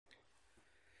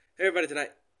Hey everybody,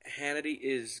 tonight Hannity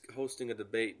is hosting a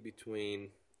debate between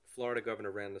Florida Governor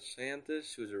Ron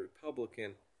DeSantis, who's a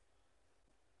Republican,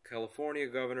 California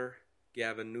Governor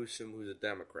Gavin Newsom, who's a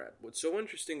Democrat. What's so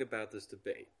interesting about this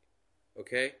debate,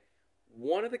 okay?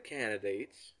 One of the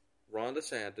candidates, Ron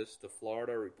DeSantis, the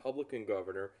Florida Republican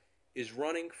governor, is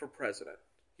running for president.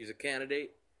 He's a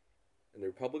candidate in the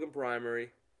Republican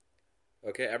primary.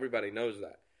 Okay, everybody knows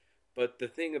that. But the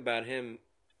thing about him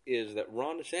is that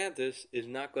Ron DeSantis is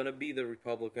not going to be the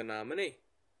Republican nominee.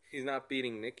 He's not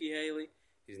beating Nikki Haley.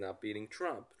 He's not beating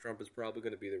Trump. Trump is probably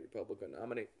going to be the Republican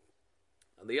nominee.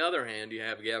 On the other hand, you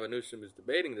have Gavin Newsom who's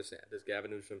debating DeSantis.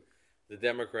 Gavin Newsom, the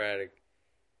Democratic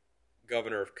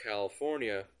governor of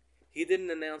California. He didn't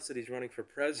announce that he's running for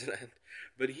president,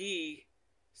 but he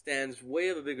stands way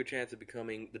of a bigger chance of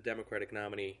becoming the Democratic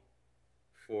nominee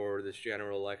for this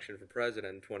general election for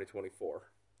president in 2024.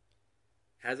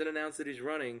 Hasn't announced that he's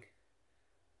running,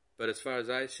 but as far as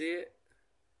I see it,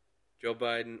 Joe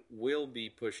Biden will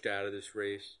be pushed out of this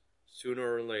race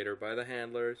sooner or later by the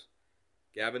handlers.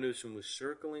 Gavin Newsom was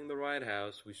circling the White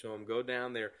House. We saw him go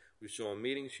down there. We saw him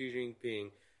meeting Xi Jinping.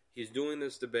 He's doing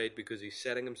this debate because he's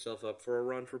setting himself up for a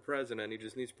run for president. He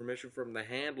just needs permission from the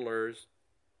handlers.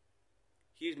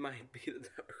 He might be the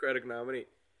Democratic nominee.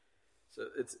 So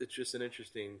it's just an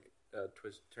interesting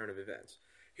turn of events.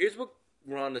 Here's what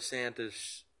Ron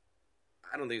DeSantis,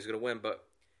 I don't think he's going to win, but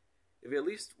if he at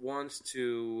least wants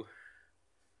to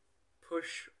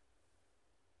push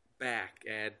back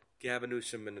at Gavin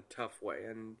Newsom in a tough way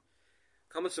and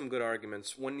come with some good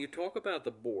arguments. When you talk about the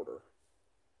border,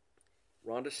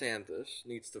 Ron DeSantis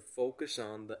needs to focus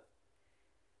on the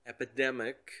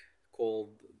epidemic called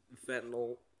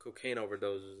fentanyl cocaine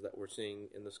overdoses that we're seeing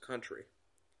in this country.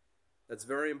 That's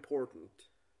very important.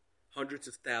 Hundreds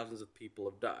of thousands of people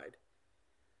have died.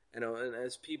 And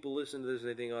as people listen to this,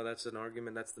 they think, oh, that's an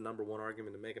argument. That's the number one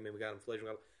argument to make. I mean, we got inflation.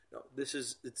 No,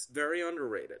 it's very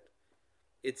underrated.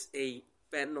 It's a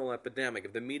fentanyl epidemic.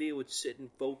 If the media would sit and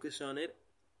focus on it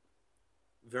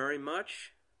very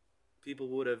much, people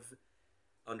would have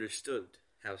understood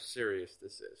how serious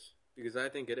this is. Because I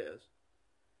think it is.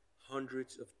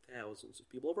 Hundreds of thousands of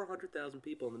people, over 100,000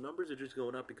 people, and the numbers are just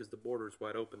going up because the border is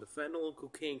wide open. The fentanyl and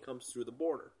cocaine comes through the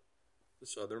border, the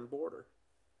southern border.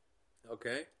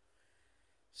 Okay?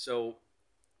 So,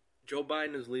 Joe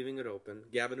Biden is leaving it open.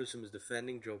 Gavin Newsom is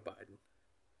defending Joe Biden.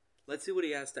 Let's see what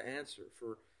he has to answer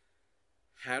for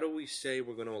how do we say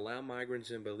we're going to allow migrants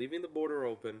in by leaving the border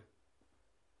open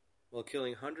while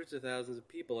killing hundreds of thousands of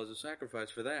people as a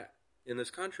sacrifice for that in this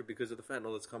country because of the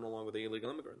fentanyl that's coming along with the illegal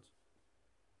immigrants.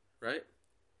 Right?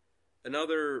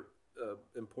 Another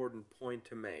important point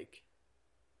to make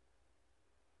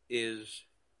is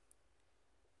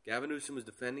Gavin Newsom is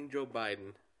defending Joe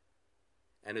Biden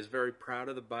and is very proud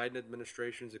of the Biden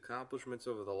administration's accomplishments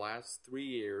over the last 3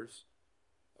 years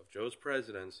of Joe's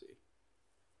presidency.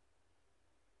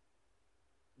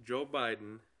 Joe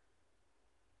Biden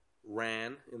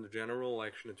ran in the general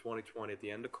election in 2020 at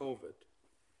the end of COVID,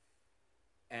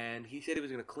 and he said he was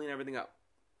going to clean everything up,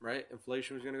 right?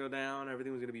 Inflation was going to go down,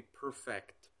 everything was going to be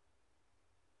perfect,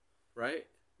 right?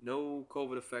 No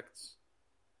COVID effects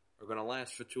are going to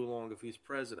last for too long if he's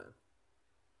president.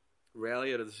 The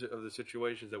reality of the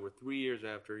situation is that we're 3 years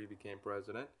after he became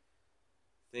president.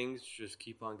 Things just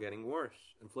keep on getting worse.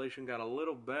 Inflation got a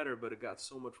little better, but it got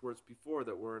so much worse before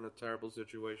that we're in a terrible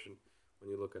situation when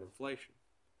you look at inflation.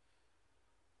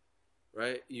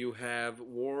 Right? You have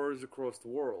wars across the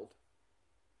world.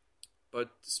 But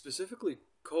specifically,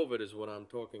 COVID is what I'm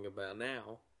talking about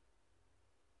now.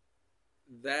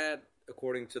 That,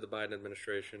 according to the Biden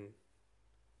administration,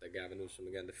 that Gavin Newsom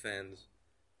again defends,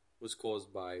 was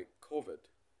caused by COVID.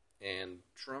 And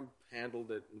Trump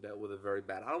handled it and dealt with it very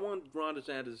bad. I don't want Ron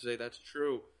DeSantis to say that's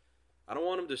true. I don't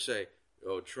want him to say,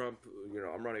 oh, Trump,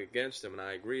 I'm running against him and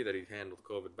I agree that he handled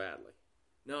COVID badly.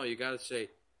 No, you got to say,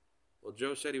 well,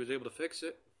 Joe said he was able to fix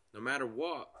it. No matter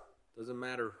what. Doesn't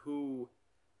matter who,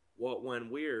 what,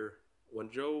 when, where. When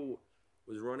Joe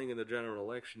was running in the general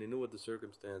election, he knew what the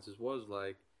circumstances was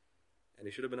like. And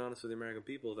he should have been honest with the American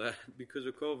people that because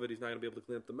of COVID, he's not going to be able to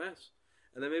clean up the mess.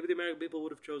 And then maybe the American people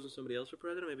would have chosen somebody else for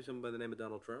president, maybe someone by the name of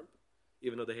Donald Trump,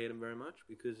 even though they hate him very much,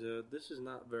 because this is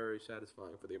not very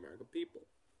satisfying for the American people.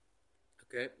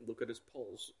 Okay? Look at his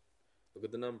polls. Look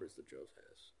at the numbers that Joe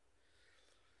has.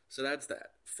 So that's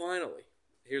that. Finally,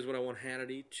 here's what I want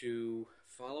Hannity to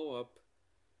follow up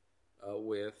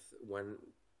with when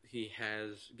he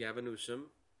has Gavin Newsom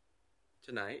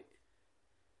tonight,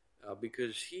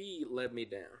 because he let me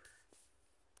down.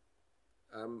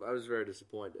 I was very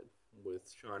disappointed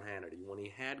with Sean Hannity when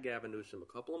he had Gavin Newsom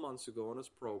a couple of months ago on his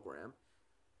program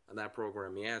On that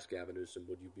program, he asked Gavin Newsom,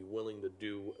 would you be willing to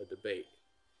do a debate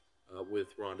with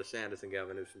Ron DeSantis? And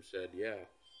Gavin Newsom said, yeah.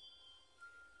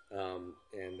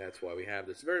 And that's why we have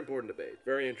this very important debate.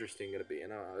 Very interesting going to be.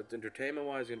 And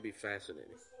entertainment-wise, going to be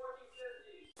fascinating.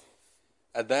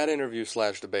 At that interview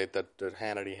 / debate that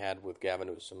Hannity had with Gavin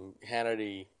Newsom,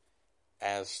 Hannity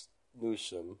asked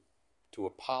Newsom to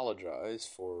apologize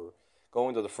for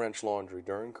going to the French Laundry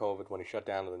during COVID when he shut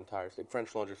down the entire state.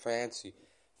 French Laundry, fancy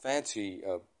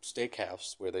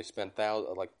steakhouse where they spent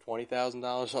like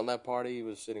 $20,000 on that party. He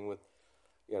was sitting with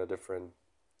different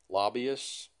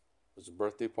lobbyists. It was a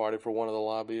birthday party for one of the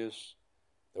lobbyists.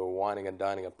 They were whining and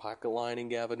dining and pocket lining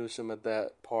Gavin Newsom at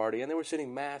that party, and they were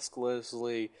sitting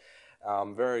masklessly,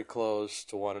 very close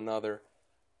to one another.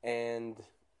 And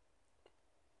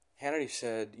Hannity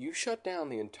said, you shut down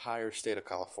the entire state of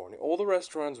California. All the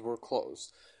restaurants were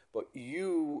closed, but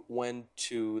you went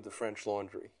to the French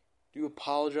Laundry. Do you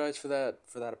apologize for that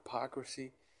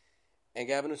hypocrisy? And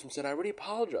Gavin Newsom said, I already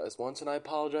apologized once, and I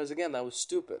apologize again. That was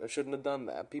stupid. I shouldn't have done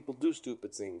that. People do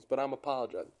stupid things, but I'm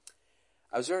apologizing.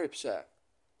 I was very upset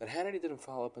that Hannity didn't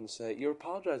follow up and say, you're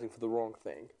apologizing for the wrong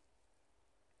thing.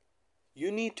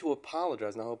 You need to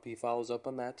apologize, and I hope he follows up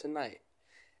on that tonight.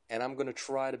 And I'm going to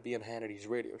try to be on Hannity's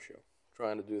radio show,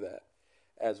 trying to do that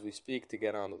as we speak to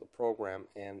get onto the program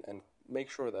and make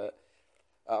sure that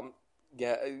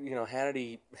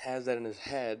Hannity has that in his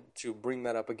head to bring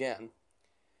that up again.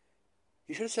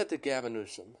 He should have said to Gavin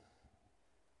Newsom,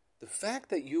 the fact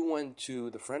that you went to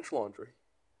the French Laundry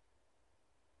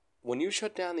when you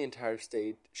shut down the entire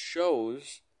state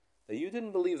shows that you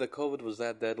didn't believe that COVID was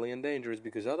that deadly and dangerous,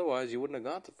 because otherwise you wouldn't have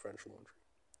gone to the French Laundry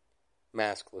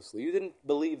masklessly. You didn't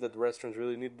believe that the restaurants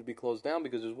really needed to be closed down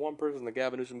because there's one person that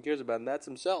Gavin Newsom cares about, and that's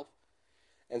himself.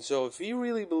 And so if he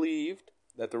really believed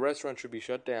that the restaurant should be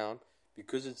shut down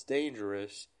because it's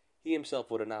dangerous, he himself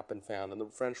would have not been found in the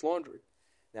French Laundry.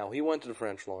 Now, he went to the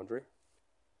French Laundry,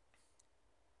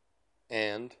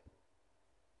 and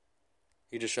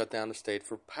he just shut down the state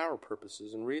for power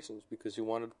purposes and reasons, because he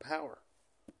wanted power.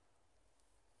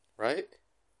 Right?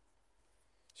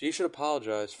 So you should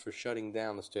apologize for shutting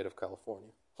down the state of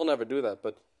California. He'll never do that,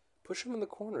 but push him in the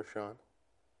corner, Sean.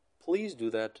 Please do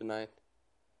that tonight.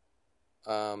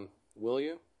 Will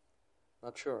you?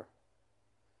 Not sure.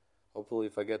 Hopefully,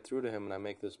 if I get through to him and I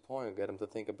make this point, I'll get him to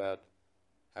think about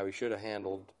how he should have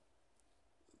handled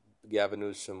Gavin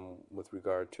Newsom with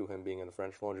regard to him being in the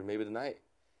French Laundry. Maybe tonight,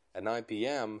 at 9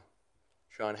 p.m.,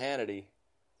 Sean Hannity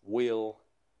will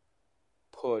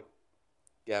put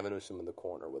Gavin Newsom in the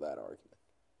corner with that argument.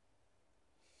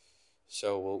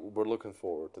 So we're looking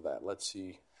forward to that. Let's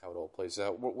see how it all plays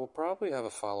out. We'll probably have a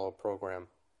follow-up program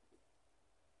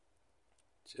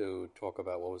to talk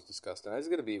about what was discussed. And it's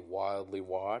going to be wildly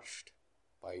watched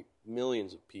by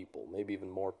millions of people, maybe even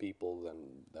more people than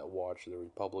that watched the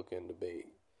Republican debate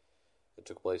that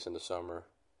took place in the summer.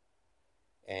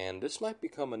 And this might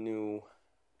become a new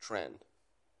trend.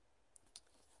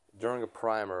 During a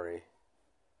primary,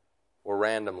 or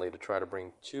randomly, to try to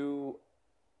bring two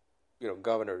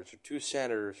governors or two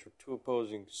senators or two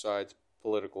opposing sides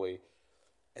politically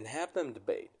and have them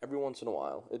debate every once in a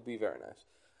while. It'd be very nice.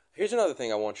 Here's another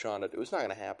thing I want Sean to do. It's not going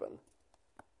to happen.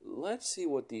 Let's see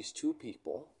what these two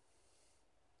people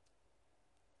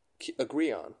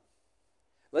agree on.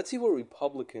 Let's see what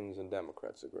Republicans and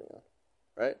Democrats agree on,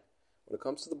 right? When it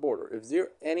comes to the border, if there's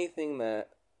anything that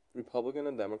Republicans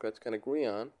and Democrats can agree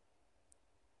on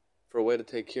for a way to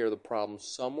take care of the problem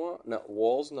somewhat, no,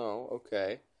 walls, no,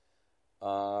 okay.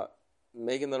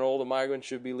 Making that all the migrants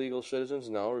should be legal citizens,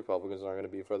 no, Republicans aren't going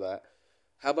to be for that.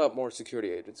 How about more security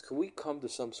agents? Can we come to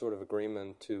some sort of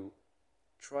agreement to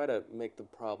try to make the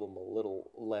problem a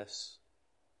little less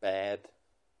bad?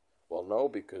 Well, no,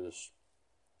 because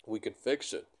we could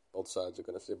fix it. Both sides are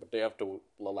going to say, but they have to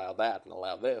allow that and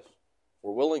allow this.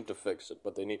 We're willing to fix it,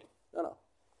 but they need... No.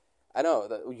 I know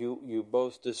that you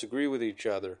both disagree with each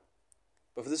other,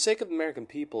 but for the sake of the American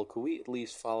people, could we at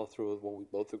least follow through with what we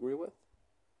both agree with?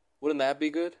 Wouldn't that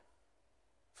be good?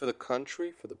 For the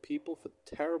country, for the people, for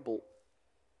the terrible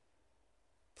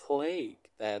plague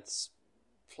that's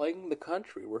plaguing the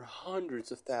country, where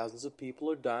hundreds of thousands of people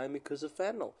are dying because of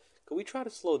fentanyl. Can we try to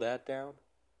slow that down?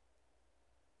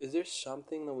 Is there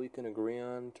something that we can agree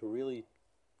on to really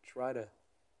try to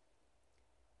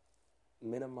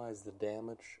minimize the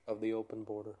damage of the open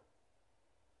border?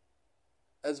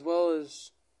 As well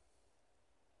as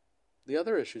the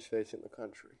other issues facing the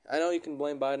country. I know you can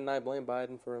blame Biden, I blame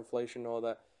Biden for inflation and all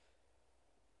that.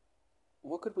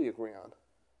 What could we agree on?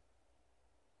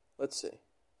 Let's see.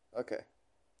 Okay.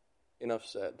 Enough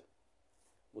said.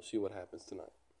 We'll see what happens tonight.